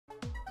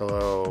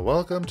Hello,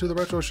 welcome to the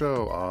Retro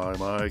Show. I'm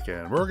Mike,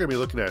 and we're going to be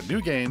looking at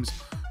new games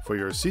for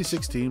your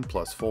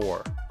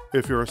C16Plus4.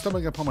 If you're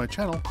stumbling upon my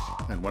channel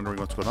and wondering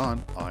what's going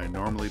on, I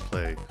normally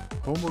play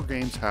homebrew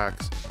games,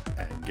 hacks,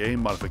 and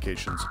game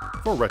modifications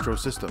for retro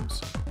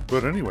systems.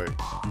 But anyway,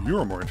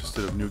 you're more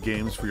interested in new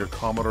games for your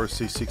Commodore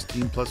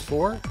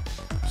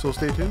C16Plus4, so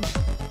stay tuned.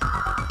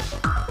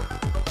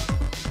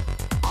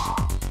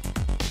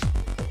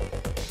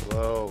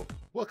 Hello,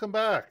 welcome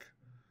back.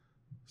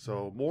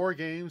 So more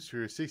games for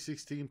your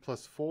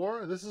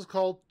C16Plus4. This is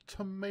called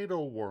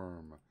Tomato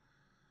Worm.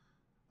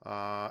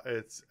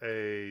 It's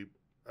a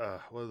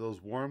one of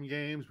those worm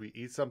games. We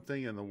eat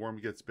something and the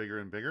worm gets bigger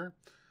and bigger.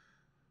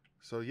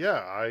 So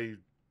yeah,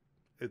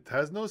 it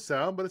has no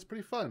sound, but it's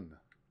pretty fun.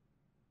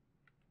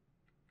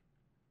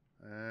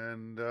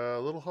 And a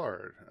little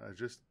hard. I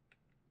just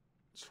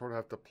sort of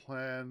have to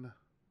plan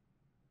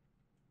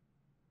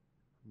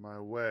my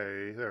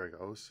way. There it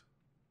goes.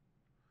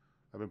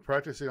 I've been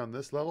practicing on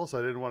this level, so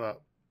I didn't want to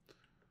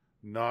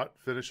not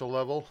finish a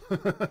level,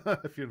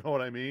 if you know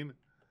what I mean.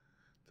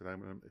 I think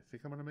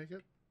I'm going to make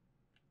it?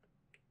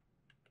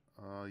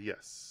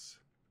 Yes.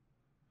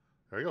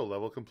 There we go,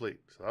 level complete.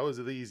 So that was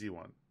the easy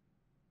one.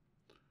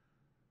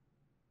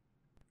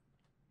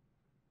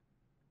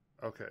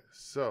 Okay,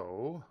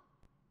 so...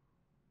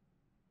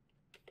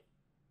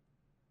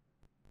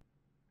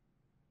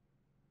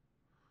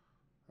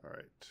 all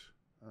right.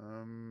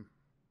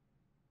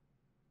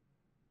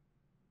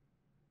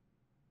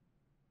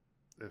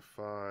 If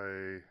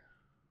I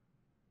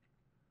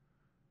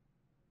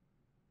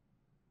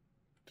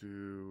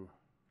do...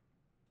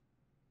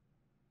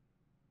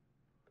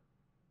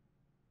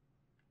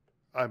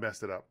 I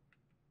messed it up.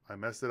 I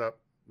messed it up.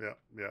 Yeah,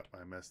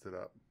 I messed it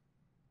up.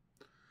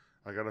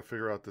 I got to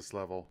figure out this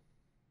level.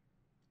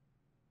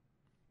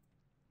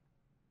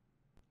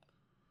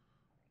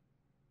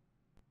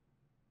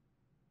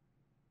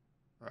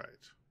 All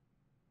right.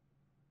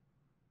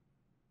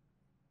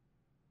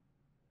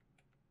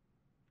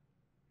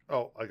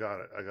 Oh, I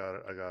got it.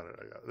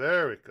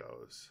 There it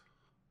goes.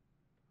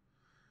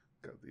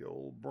 Got the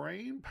old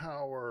brain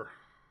power.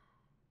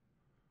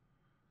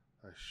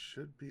 I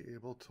should be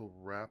able to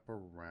wrap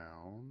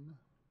around.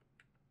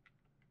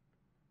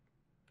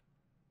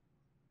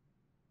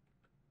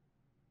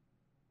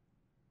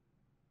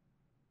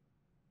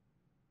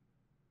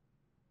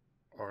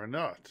 Or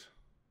not.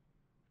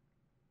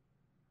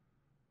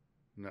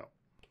 No.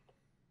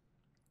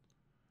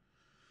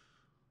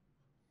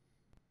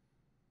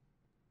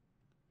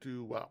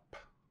 Do-wop.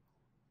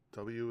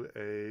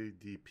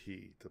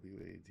 W-A-D-P.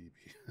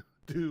 W-A-D-P.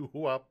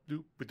 Do-wop,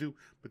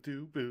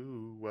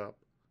 doop-a-doop-a-doo-boo-wop.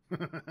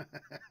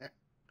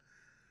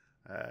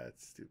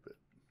 That's stupid.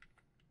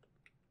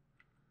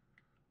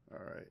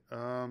 Alright.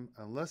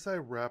 Unless I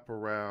wrap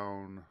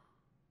around...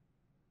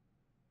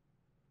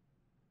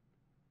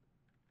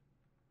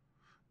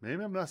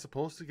 maybe I'm not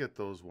supposed to get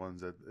those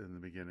ones in the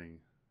beginning.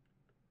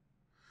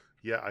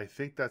 Yeah, I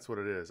think that's what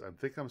it is. I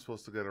think I'm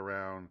supposed to get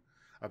around...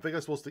 I think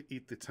I'm supposed to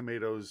eat the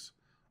tomatoes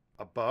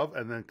above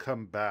and then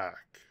come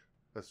back.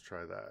 Let's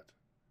try that.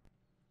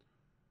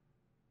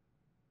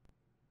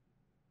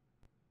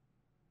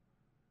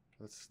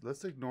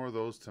 Let's ignore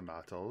those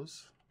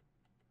tomatoes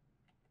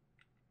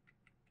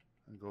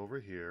and go over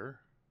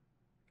here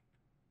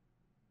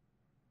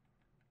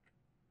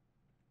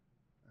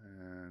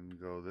and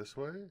go this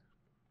way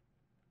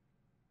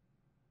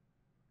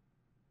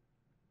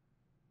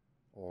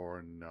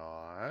or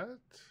not.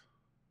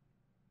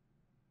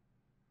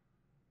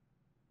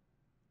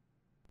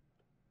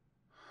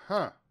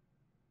 Huh.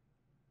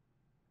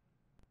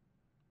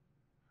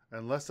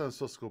 Unless I'm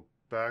supposed to go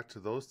back to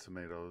those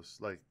tomatoes.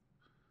 Like,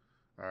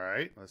 all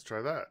right, let's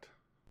try that.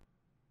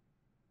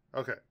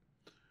 Okay.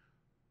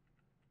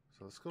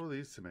 So let's go to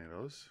these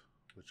tomatoes,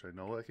 which I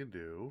know I can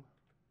do.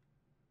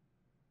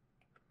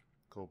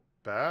 Go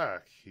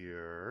back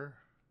here.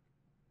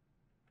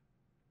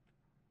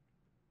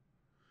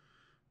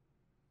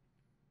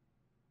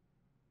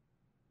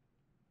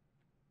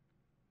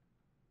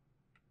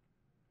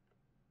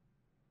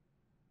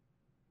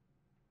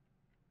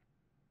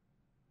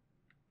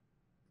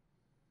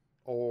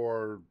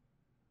 Or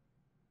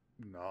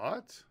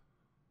not?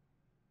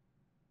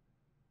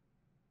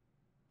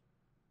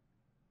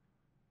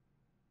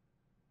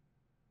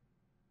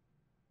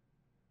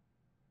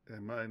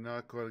 Am I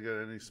not going to get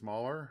any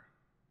smaller?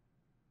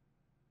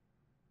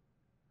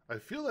 I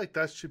feel like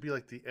that should be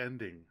like the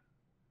ending.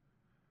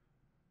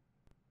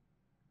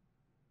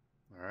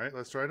 All right,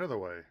 let's try another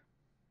way.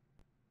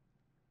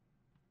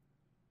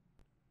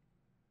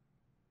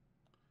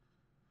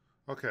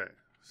 Okay.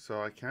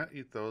 So I can't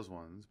eat those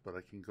ones, but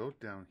I can go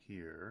down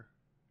here,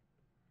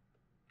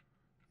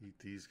 eat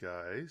these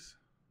guys.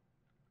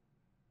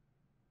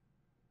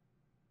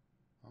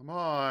 Come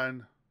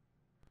on.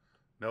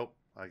 Nope,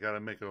 I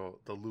gotta make the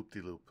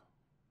loop-de-loop.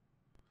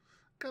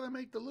 Gotta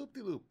make the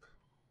loop-de-loop.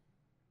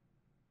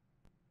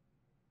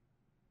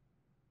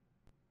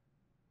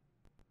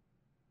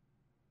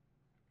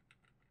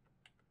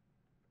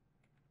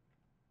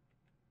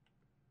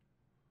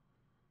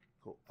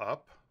 Go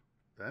up,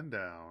 then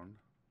down.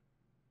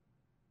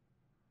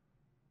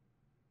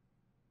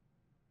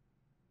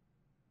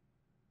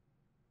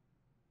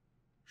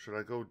 Should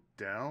I go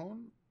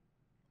down?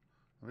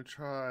 Let me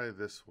try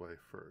this way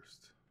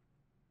first.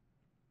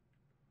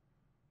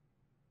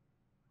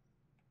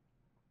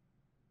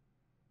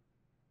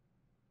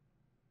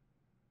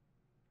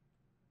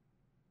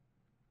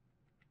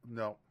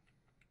 No.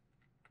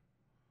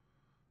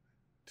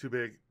 Too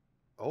big.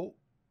 Oh.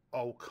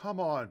 Oh, come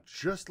on.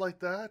 Just like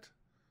that?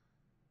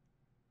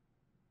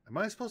 Am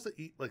I supposed to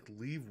eat, like,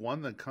 leave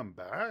one, then come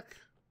back?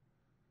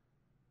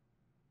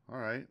 All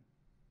right.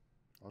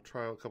 I'll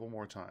try a couple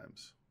more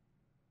times.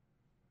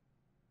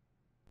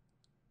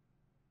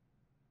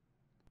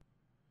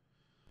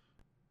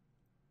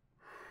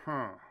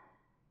 Huh.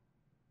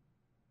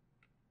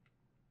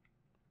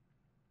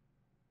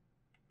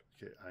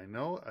 Okay, I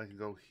know I can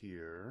go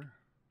here.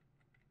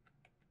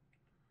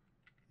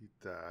 Eat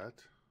that.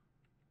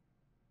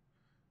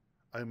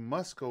 I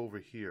must go over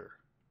here.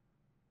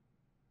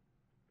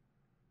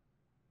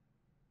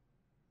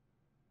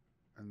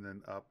 And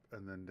then up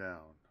and then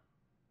down.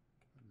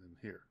 And then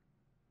here.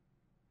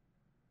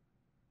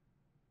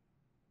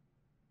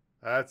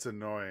 That's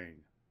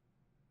annoying.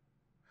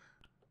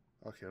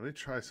 Okay, let me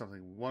try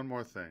something. One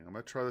more thing. I'm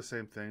going to try the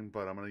same thing,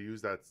 but I'm going to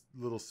use that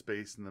little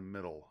space in the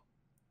middle.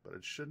 But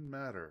it shouldn't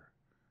matter.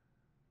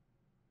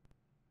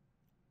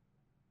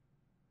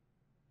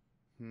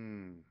 Let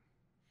me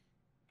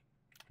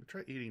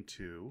try eating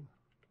 2.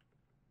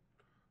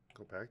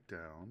 Go back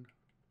down.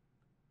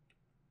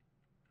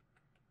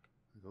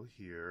 Go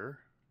here.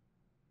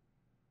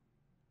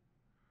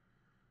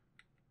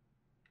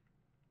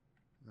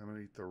 I'm going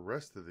to eat the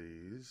rest of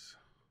these.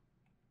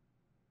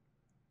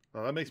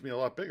 Well, that makes me a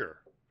lot bigger.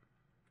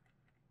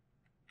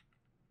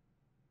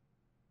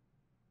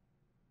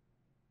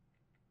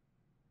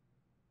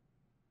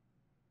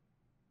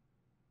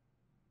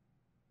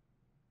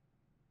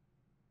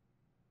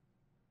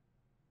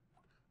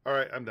 All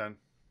right, I'm done.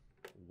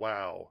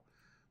 Wow.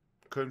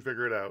 Couldn't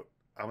figure it out.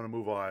 I'm going to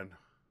move on.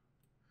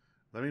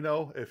 Let me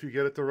know if you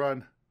get it to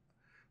run.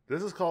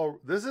 This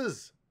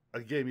is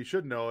a game you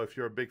should know if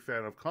you're a big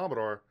fan of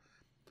Commodore.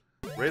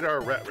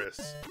 Radar Rat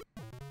Race.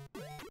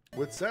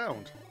 With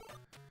sound.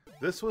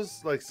 This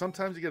was like,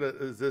 sometimes you get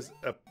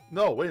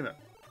no, wait a minute.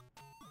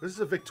 This is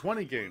a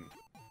VIC-20 game.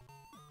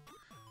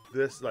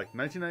 This, like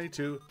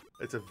 1992,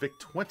 it's a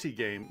VIC-20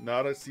 game,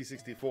 not a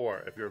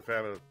C64, if you're a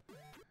fan of.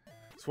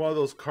 It's one of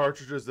those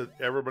cartridges that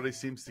everybody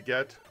seems to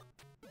get.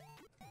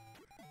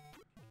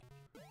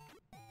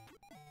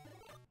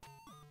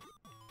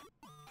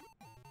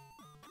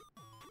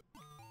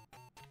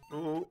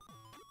 Ooh.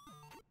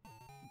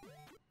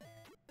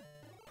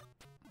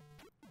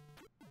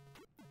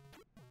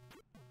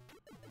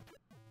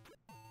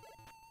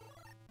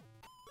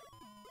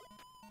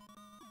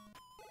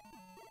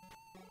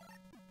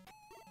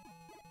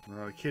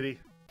 Kitty.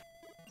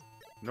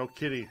 No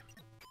kitty.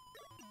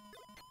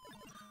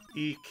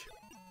 Eek.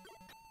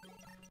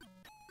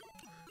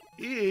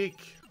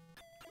 Eek.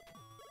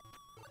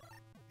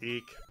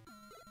 Eek.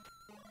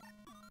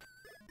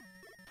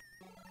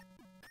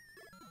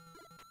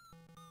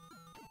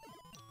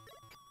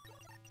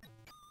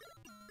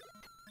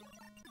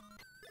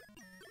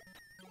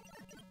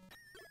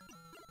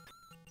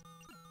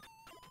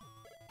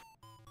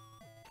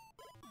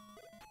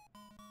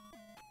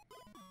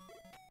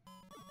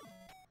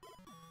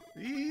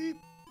 Eek.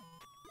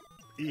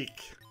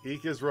 Eek.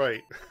 Eek is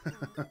right.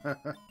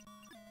 Let's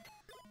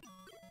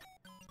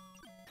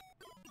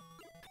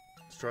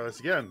try this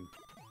again.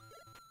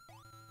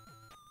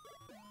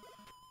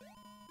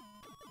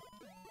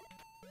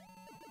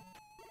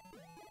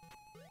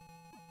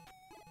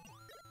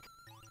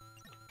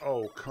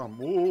 Oh, come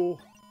on.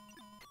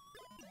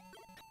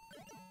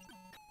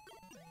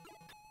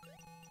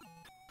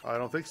 I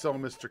don't think so,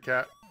 Mr.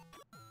 Cat.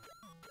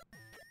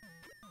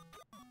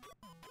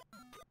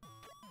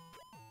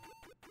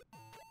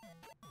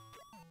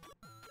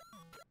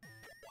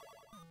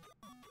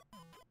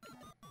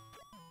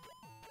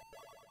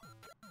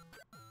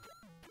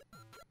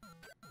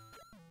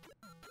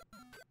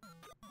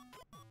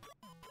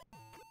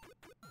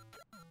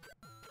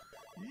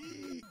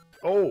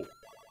 Oh!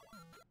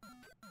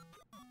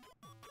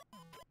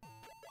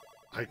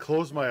 I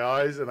closed my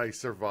eyes and I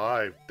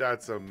survived.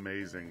 That's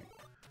amazing.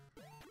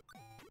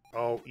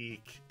 Oh,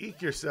 eek.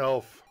 Eek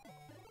yourself.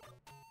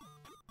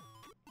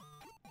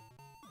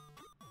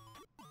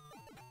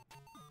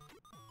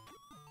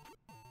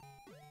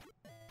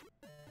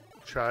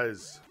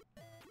 Chaz.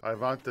 I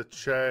want the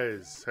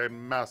chaz. Hey,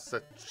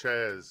 master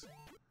chaz.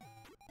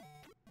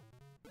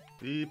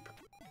 Beep.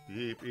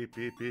 Beep, beep,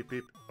 beep, beep,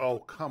 beep. Oh,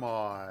 come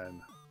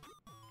on.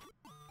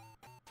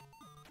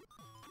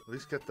 At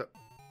least get the...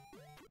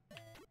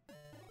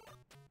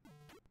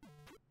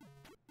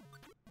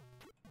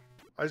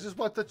 I just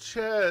want the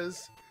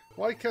chairs.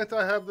 Why can't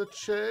I have the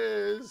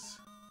chairs?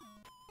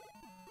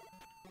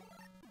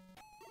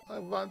 I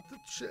want the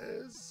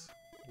chairs.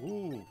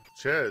 Ooh,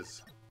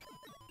 chairs.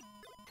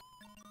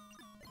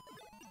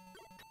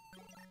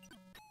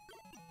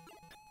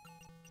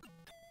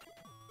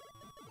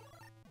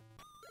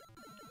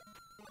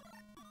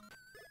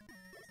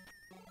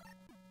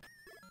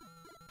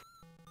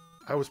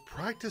 I was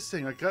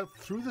practicing. I got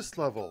through this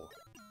level.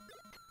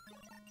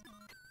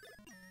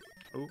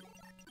 Oh.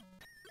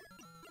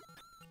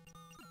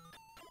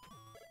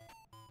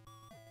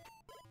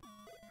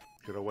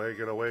 Get away,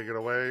 get away, get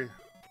away.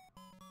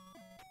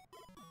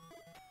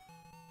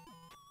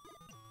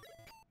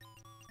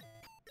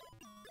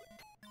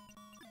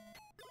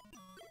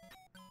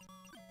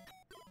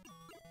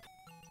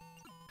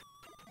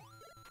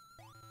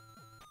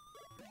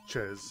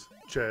 Ches,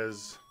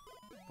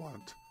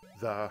 want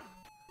the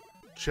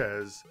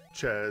Ches.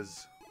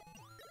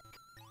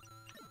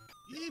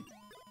 Yeep.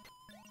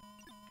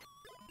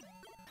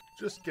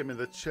 Just give me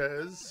the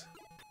Ches.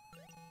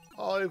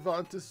 All I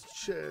want is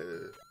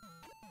Ches.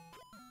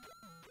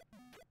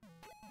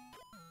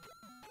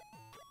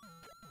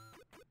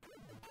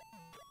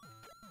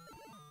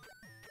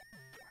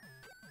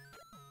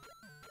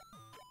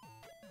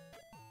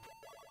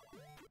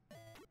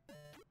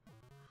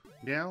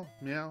 Meow,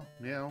 meow,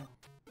 meow.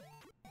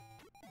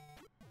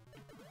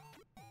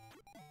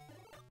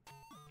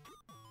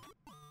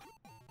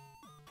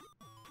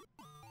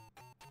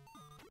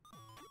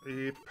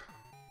 Beep.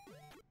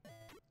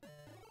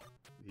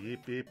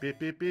 Beep, beep, beep,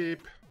 beep,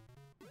 beep.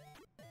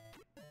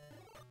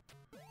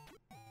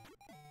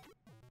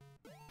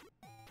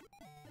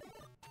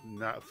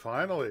 Not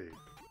finally.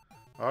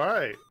 All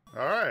right,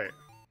 all right.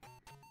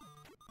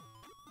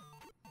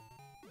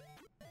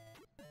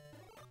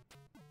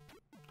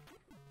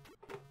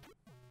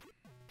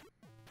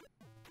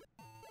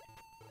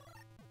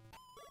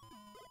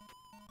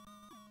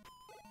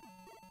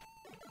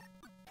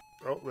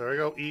 Oh, there we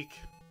go. Eek.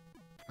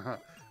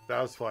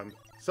 That was fun.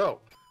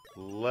 So,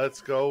 let's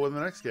go with the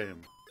next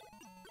game.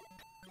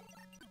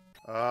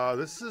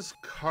 This is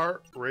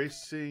Kart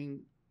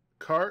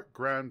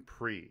Grand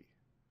Prix.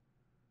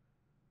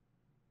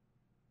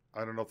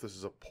 I don't know if this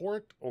is a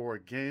port or a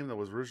game that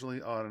was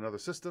originally on another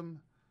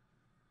system.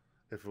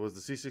 If it was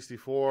the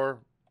C64,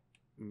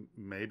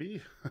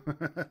 maybe.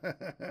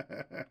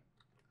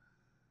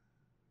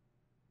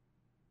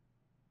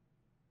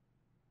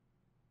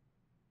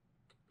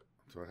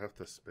 Do I have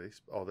to space?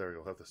 Oh, there we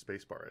go. I have to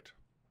space bar it.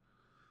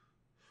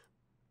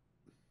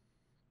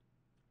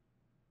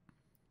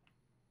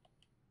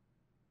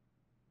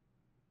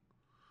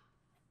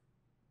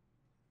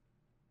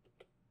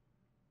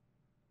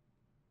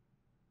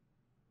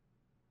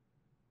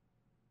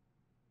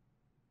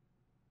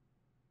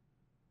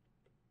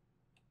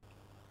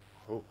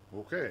 Oh,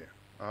 okay.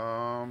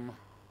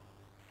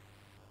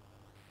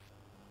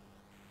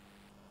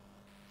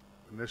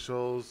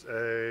 Initials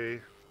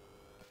A.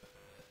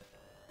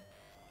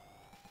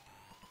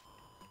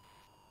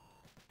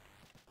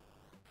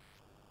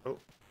 Oh.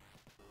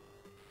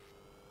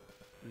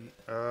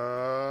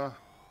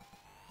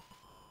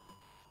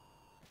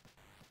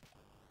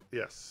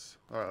 Yes.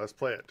 All right, let's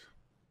play it.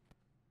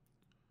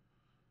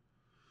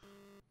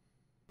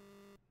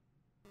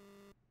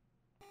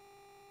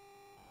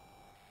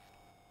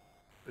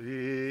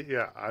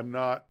 Yeah, I'm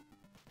not.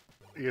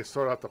 You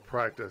sort of have to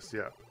practice,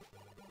 yeah.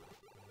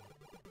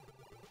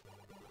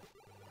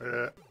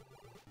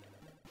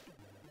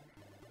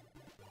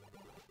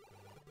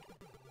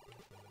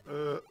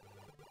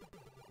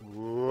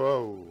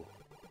 Whoa.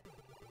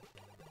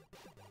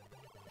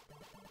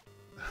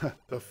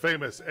 The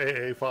famous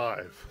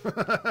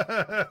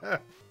AA5.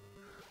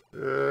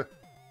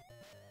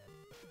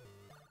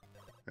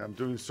 I'm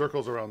doing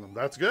circles around them.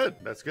 That's good.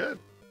 That's good.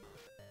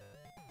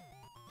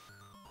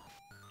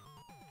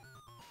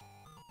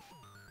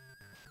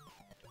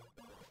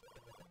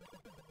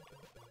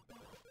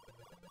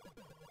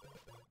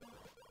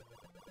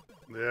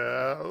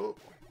 Yeah. Oh.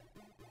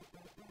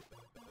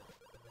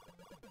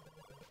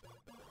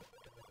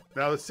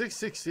 Now, the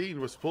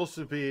 616 was supposed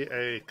to be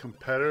a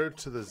competitor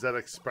to the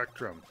ZX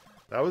Spectrum.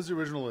 That was the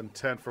original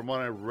intent from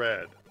what I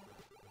read.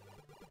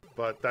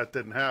 But that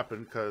didn't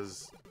happen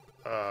because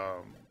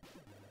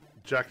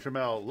Jack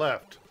Tramiel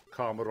left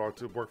Commodore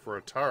to work for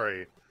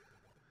Atari.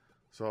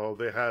 So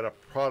they had a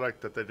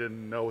product that they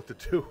didn't know what to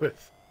do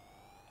with.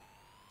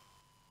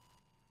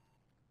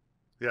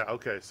 Yeah,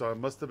 okay, so it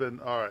must have been...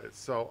 Alright,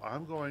 so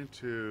I'm going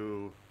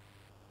to...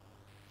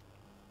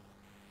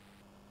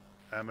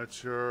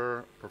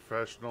 Amateur,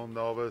 professional,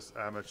 novice,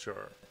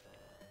 amateur.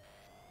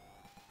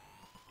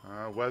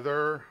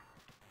 Weather.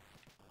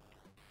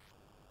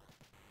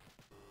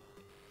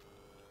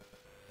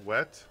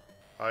 Wet,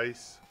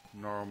 ice,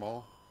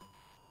 normal.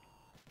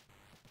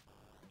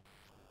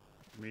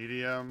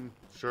 Medium,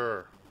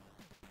 sure.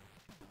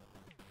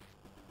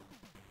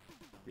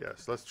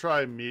 Yes, let's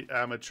try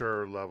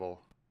amateur level.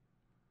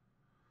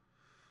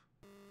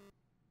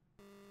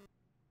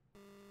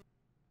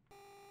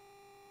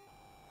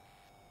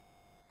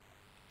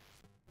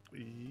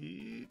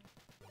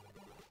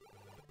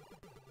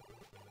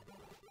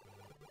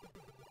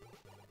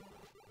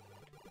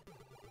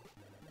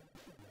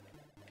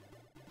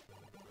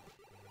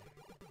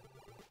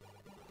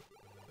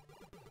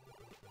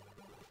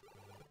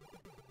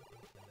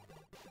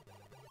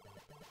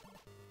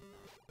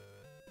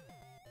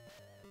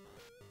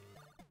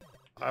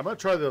 I'm gonna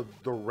try the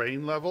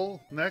rain level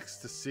next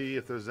to see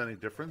if there's any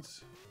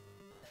difference.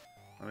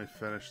 Let me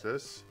finish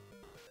this.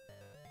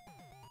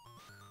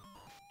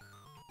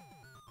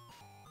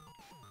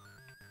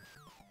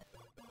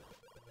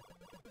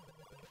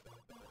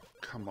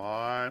 Come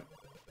on.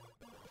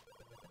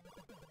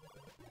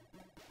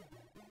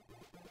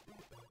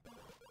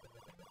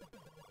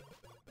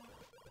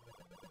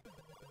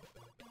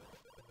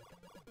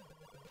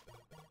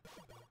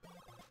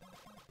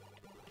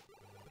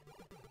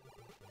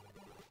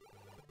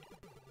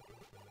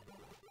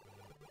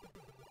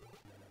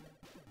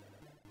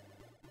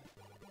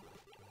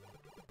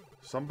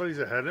 Somebody's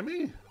ahead of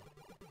me?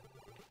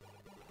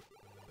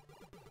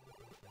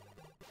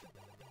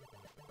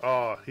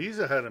 Oh, he's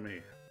ahead of me.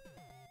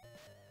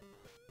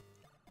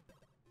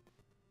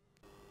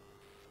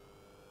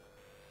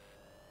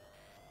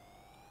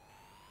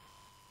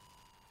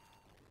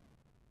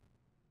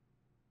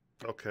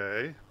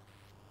 Okay.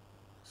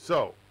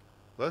 So,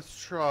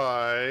 let's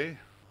try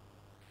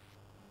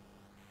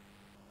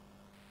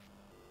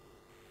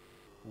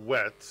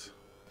wet.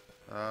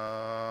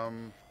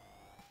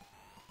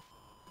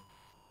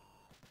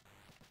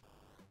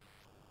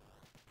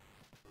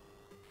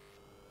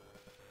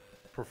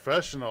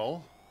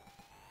 Professional.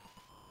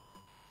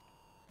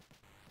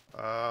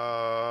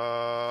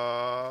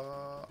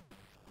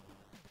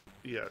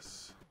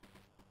 Yes.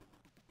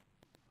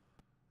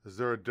 Is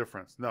there a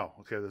difference? No.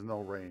 Okay, there's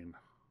no rain.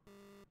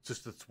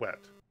 Just it's wet.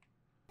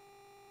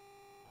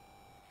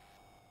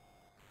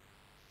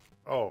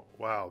 Oh,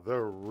 wow.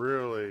 They're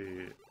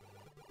really...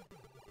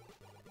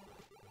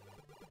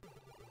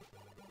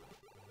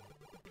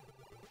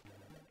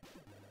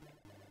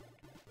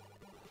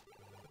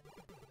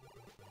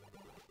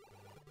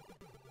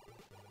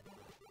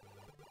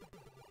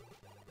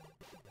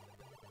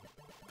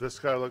 This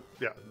guy look,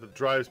 yeah, it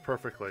drives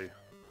perfectly.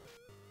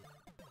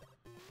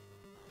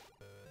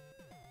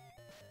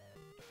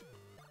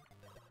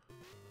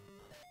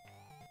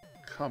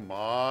 Come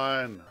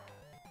on.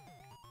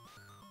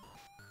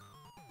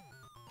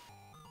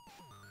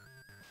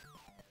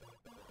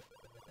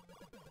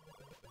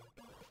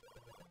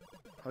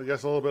 I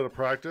guess a little bit of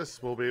practice,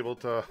 we'll be able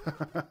to...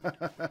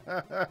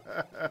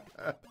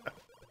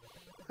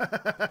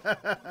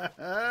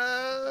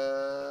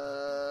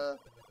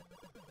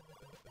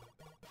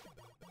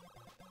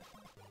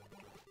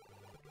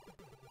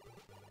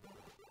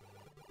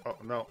 Oh,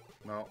 no,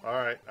 no. All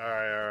right, all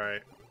right, all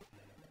right.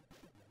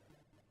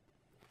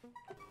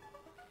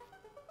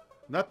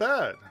 Not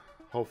bad.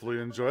 Hopefully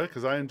you enjoy it,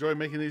 because I enjoy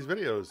making these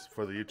videos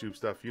for the YouTube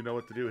stuff. You know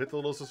what to do. Hit the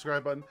little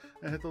subscribe button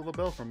and hit the little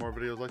bell for more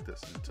videos like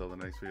this. Until the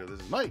next video, this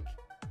is Mike.